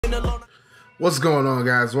What's going on,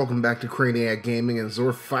 guys? Welcome back to ncaa Gaming, and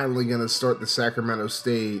we're finally going to start the Sacramento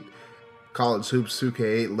State College Hoops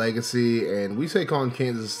 2K8 Legacy, and we take on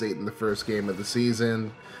Kansas State in the first game of the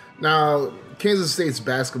season. Now, Kansas State's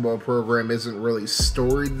basketball program isn't really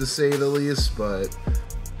storied, to say the least, but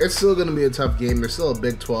it's still going to be a tough game. They're still a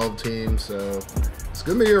Big 12 team, so it's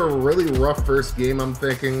going to be a really rough first game, I'm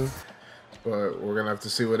thinking, but we're going to have to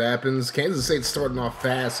see what happens. Kansas State's starting off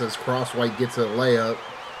fast as Cross-White gets a layup.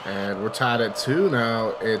 And we're tied at 2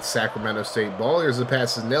 now. It's Sacramento State ball. Here's a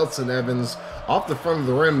pass to Nelson Evans off the front of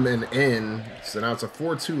the rim and in. So now it's a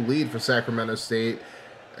 4-2 lead for Sacramento State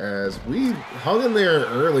as we hung in there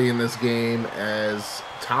early in this game as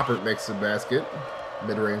Toppert makes the basket.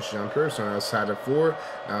 Mid-range jumper. So now it's tied at 4.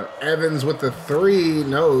 Now Evans with the 3.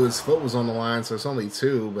 No, his foot was on the line, so it's only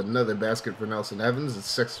 2. But another basket for Nelson Evans.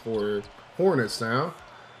 It's 6-4 Hornets now.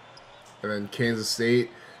 And then Kansas State.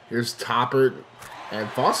 Here's Toppert. And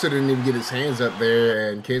Foster didn't even get his hands up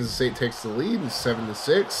there, and Kansas State takes the lead. It's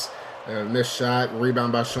 7-6. Missed shot,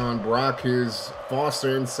 rebound by Sean Brock. Here's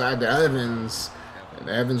Foster inside to Evans, and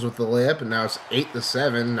Evans with the layup, and now it's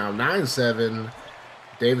 8-7. Now 9-7.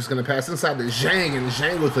 Davis going to pass inside to Zhang, and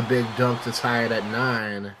Zhang with a big dunk to tie it at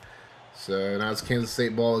 9. So now it's Kansas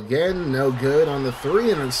State ball again. No good on the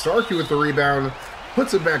 3, and then Starkey with the rebound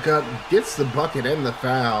puts it back up, gets the bucket and the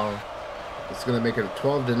foul. It's going to make it a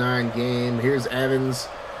 12-9 game. Here's Evans.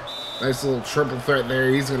 Nice little triple threat there.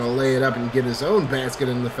 He's going to lay it up and get his own basket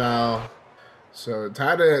in the foul. So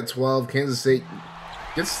tied at 12. Kansas State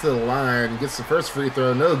gets to the line, gets the first free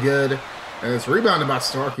throw. No good. And it's rebounded by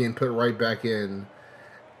Starkey and put right back in.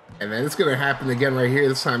 And then it's going to happen again right here.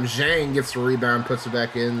 This time Zhang gets the rebound, puts it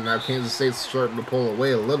back in. Now Kansas State's starting to pull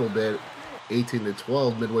away a little bit.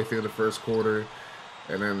 18-12 midway through the first quarter.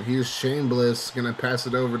 And then here's Chambliss going to pass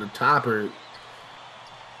it over to Toppert.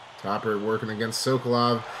 Toppert working against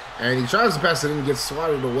Sokolov. And he tries to pass it in and gets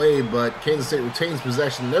swatted away, but Kansas State retains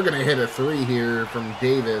possession. They're going to hit a 3 here from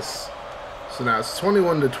Davis. So now it's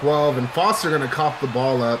 21-12, and Foster going to cough the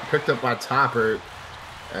ball up, picked up by Toppert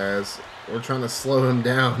as we're trying to slow him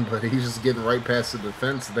down, but he's just getting right past the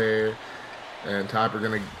defense there. And Toppert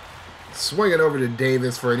going to swing it over to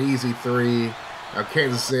Davis for an easy 3. Now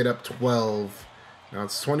Kansas State up 12. Now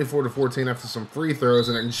it's 24-14 after some free throws,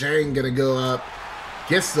 and then Zhang going to go up,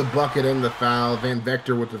 gets the bucket and the foul. Van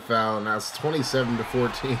Vector with the foul. Now it's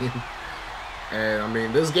 27-14. And, I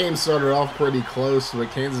mean, this game started off pretty close, but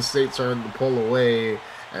Kansas State started to pull away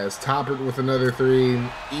as Toppert with another 3.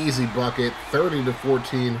 Easy bucket,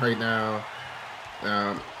 30-14 right now.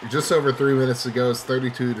 Just over 3 minutes ago, it's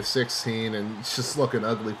 32-16, and it's just looking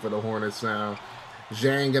ugly for the Hornets now.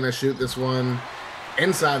 Zhang going to shoot this one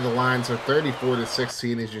inside the line, so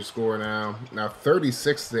 34-16 is your score now. Now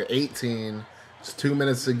 36-18. It's 2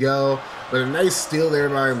 minutes to go, but a nice steal there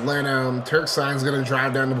by Leno. Turkstein's going to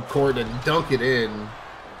drive down the court and dunk it in.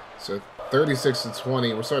 So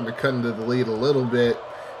 36-20. We're starting to cut into the lead a little bit.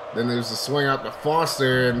 Then there's a swing out to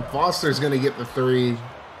Foster, and Foster's going to get the 3.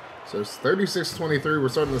 So it's 36-23. We're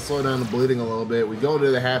starting to slow down the bleeding a little bit. We go to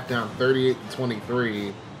the half down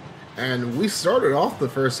 38-23. And we started off the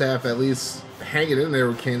first half at least hanging in there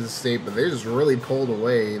with Kansas State, but they just really pulled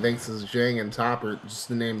away thanks to Zhang and Toppert, just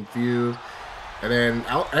to name a few. And then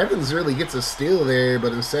Evans really gets a steal there,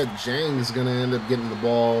 but instead Zhang's going to end up getting the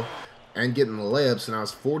ball and getting the layup. So now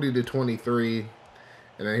it's 40-23.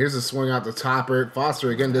 And then here's a swing out to Toppert.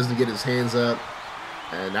 Foster again doesn't get his hands up.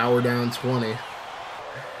 And now we're down 20.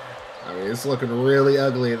 I mean, it's looking really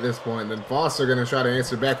ugly at this point. And then Foster going to try to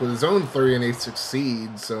answer back with his own 3, and they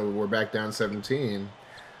succeed. So we're back down 17.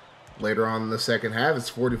 Later on in the second half, it's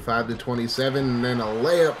 45-27, and then a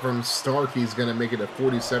layup from Starkey's going to make it a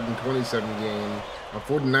 47-27 game. A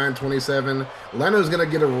 49-27. Leno's going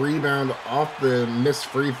to get a rebound off the missed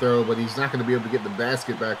free throw, but he's not going to be able to get the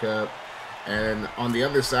basket back up. And on the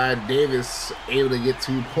other side, Davis able to get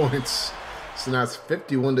 2 points. So now it's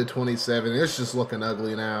 51-27. It's just looking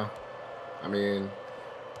ugly now. I mean,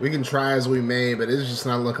 we can try as we may, but it's just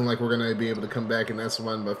not looking like we're going to be able to come back in this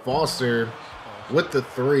one. But Foster with the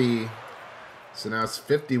 3. So now it's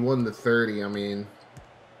 51-30. I mean,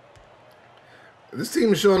 this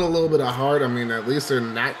team is showing a little bit of heart. I mean, at least they're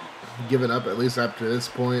not giving up, at least up to this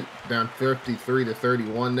point. Down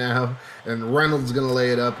 53-31 now. And Reynolds going to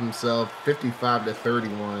lay it up himself,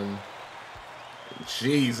 55-31.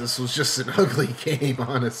 Jeez, this was just an ugly game,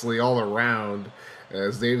 honestly, all around.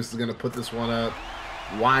 As Davis is going to put this one up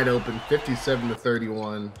wide open,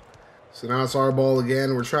 57-31. So now it's our ball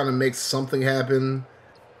again. We're trying to make something happen.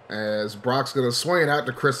 As Brock's going to swing it out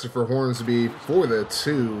to Christopher Hornsby for the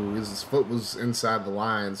 2. His foot was inside the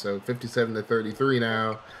line, so 57-33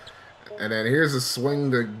 now. And then here's a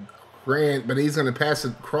swing to Grant, but he's going to pass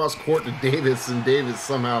it cross court to Davis, and Davis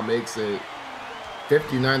somehow makes it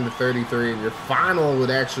 59-33. And your final would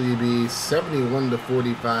actually be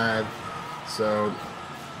 71-45. So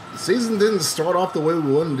the season didn't start off the way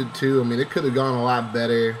we wanted it to. I mean, it could have gone a lot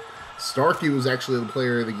better. Starkey was actually the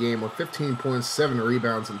player of the game with 15 points, 7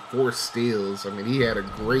 rebounds, and 4 steals. I mean, he had a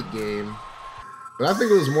great game. But I think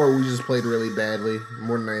it was more we just played really badly,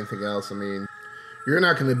 more than anything else. I mean, you're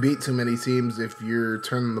not going to beat too many teams if you're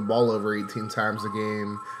turning the ball over 18 times a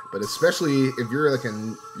game. But especially if you're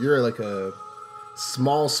like a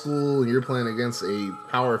small school and you're playing against a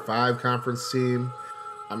Power-5 conference team,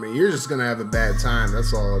 I mean, you're just going to have a bad time.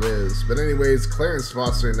 That's all it is. But anyways, Clarence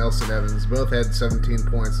Foster and Nelson Evans both had 17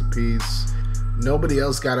 points apiece. Nobody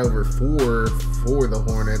else got over 4 for the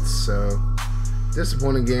Hornets, so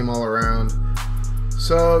disappointing game all around.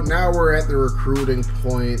 So now we're at the recruiting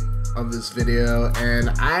point of this video, and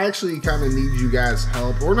I actually kind of need you guys'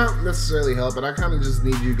 help, or not necessarily help, but I kind of just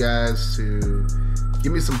need you guys to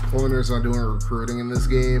give me some pointers on doing recruiting in this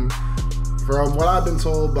game. From what I've been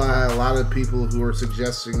told by a lot of people who are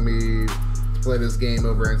suggesting me to play this game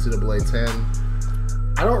over NCAA 10,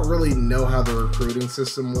 I don't really know how the recruiting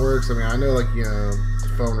system works. I mean, I know, like, you know,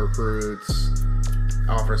 phone recruits,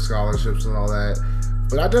 offer scholarships and all that,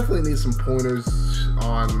 but I definitely need some pointers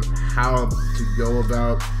on how to go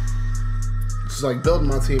about just like building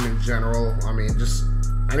my team in general. I mean,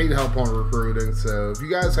 I need help on recruiting. So if you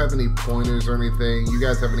guys have any pointers or anything, you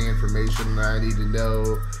guys have any information that I need to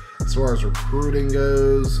know as far as recruiting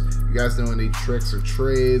goes, you guys know any tricks or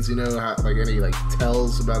trades, you know, how, like any like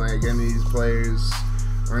tells about any of these players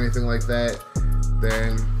or anything like that,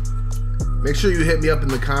 then make sure you hit me up in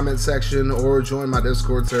the comment section or join my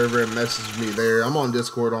Discord server and message me there. I'm on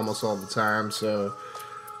Discord almost all the time, so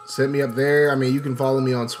hit me up there. I mean, you can follow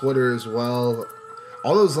me on Twitter as well.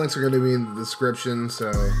 All those links are going to be in the description,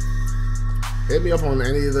 so hit me up on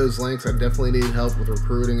any of those links. I definitely need help with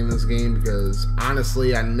recruiting in this game because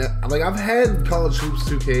honestly, I've had College Hoops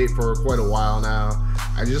 2K8 for quite a while now.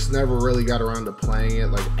 I just never really got around to playing it,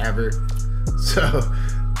 like, ever. So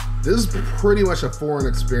this is pretty much a foreign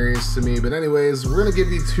experience to me. But anyways, we're going to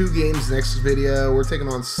give you 2 games next video. We're taking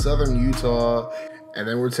on Southern Utah, and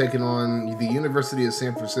then we're taking on the University of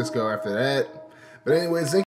San Francisco after that. But anyways,